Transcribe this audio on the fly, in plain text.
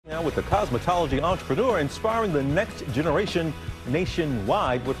now with the cosmetology entrepreneur inspiring the next generation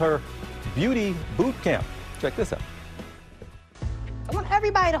nationwide with her beauty boot camp. Check this out. I want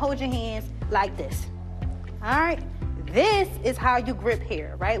everybody to hold your hands like this. All right? This is how you grip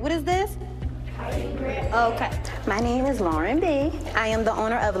hair, right? What is this? How you grip. Okay. My name is Lauren B. I am the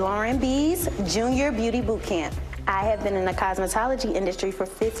owner of Lauren B's Junior Beauty Boot Camp. I have been in the cosmetology industry for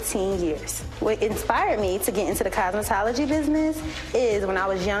 15 years. What inspired me to get into the cosmetology business is when I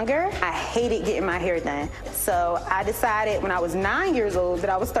was younger, I hated getting my hair done. So I decided when I was 9 years old that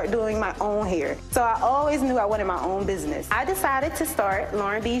I would start doing my own hair. So I always knew I wanted my own business. I decided to start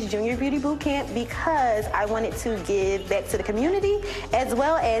Lauren B's Junior Beauty Boot Camp because I wanted to give back to the community as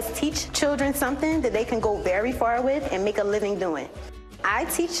well as teach children something that they can go very far with and make a living doing. I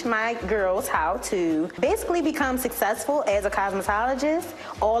teach my girls how to basically become successful as a cosmetologist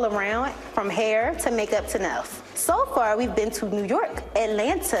all around, from hair to makeup to nails. So far, we've been to New York,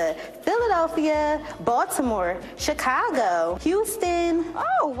 Atlanta, Philadelphia, Baltimore, Chicago, Houston.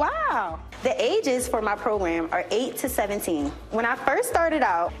 Oh, wow. The ages for my program are 8 to 17. When I first started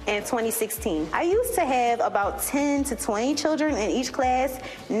out in 2016, I used to have about 10 to 20 children in each class.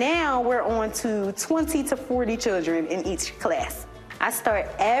 Now we're on to 20 to 40 children in each class. I start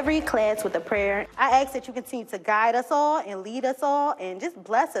every class with a prayer. I ask that you continue to guide us all and lead us all and just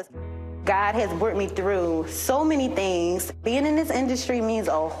bless us. God has brought me through so many things. Being in this industry means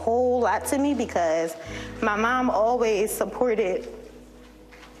a whole lot to me because my mom always supported,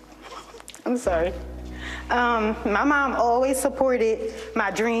 my mom always supported my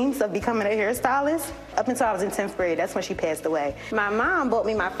dreams of becoming a hairstylist up until I was in 10th grade. That's when she passed away. My mom bought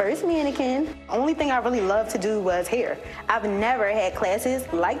me my first mannequin. Only thing I really loved to do was hair. I've never had classes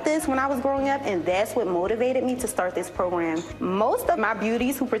like this when I was growing up, and that's what motivated me to start this program. Most of my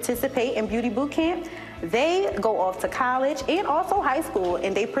beauties who participate in Beauty Boot Camp, they go off to college and also high school,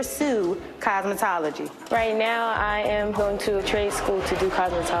 and they pursue cosmetology. Right now, I am going to a trade school to do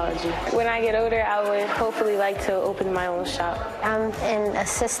cosmetology. When I get older, I would hopefully like to open my own shop. I'm an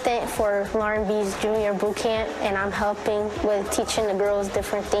assistant for Lauren B's Junior Boot Camp, and I'm helping with teaching the girls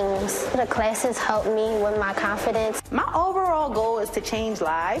different things. The classes help me with my confidence. My overall goal is to change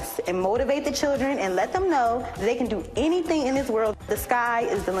lives and motivate the children and let them know they can do anything in this world. The sky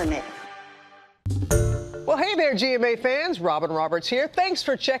is the limit. Well, hey there, GMA fans. Robin Roberts here. Thanks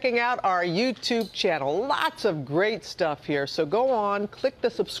for checking out our YouTube channel. Lots of great stuff here. So go on, click the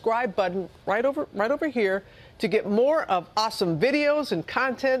subscribe button right over here to get more of awesome videos and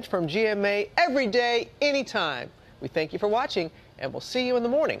content from GMA every day, anytime. We thank you for watching, and we'll see you in the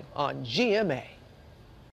morning on GMA.